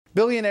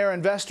Billionaire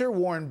investor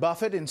Warren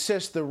Buffett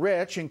insists the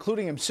rich,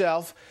 including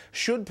himself,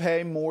 should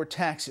pay more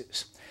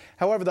taxes.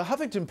 However, the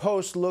Huffington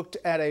Post looked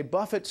at a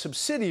Buffett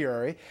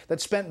subsidiary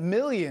that spent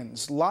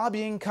millions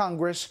lobbying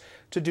Congress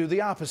to do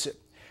the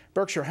opposite.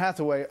 Berkshire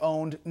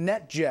Hathaway-owned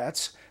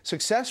NetJets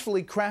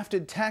successfully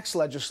crafted tax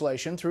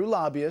legislation through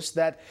lobbyists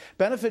that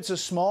benefits a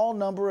small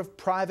number of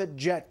private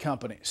jet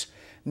companies.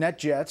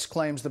 NetJets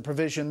claims the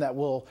provision that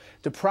will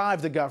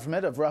deprive the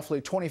government of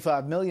roughly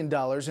 $25 million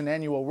in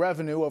annual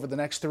revenue over the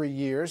next 3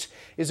 years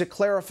is a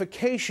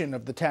clarification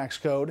of the tax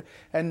code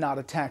and not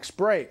a tax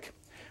break.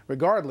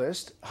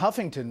 Regardless,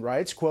 Huffington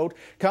writes, quote,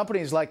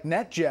 companies like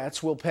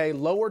NetJets will pay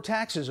lower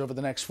taxes over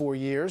the next 4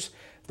 years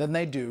than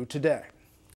they do today.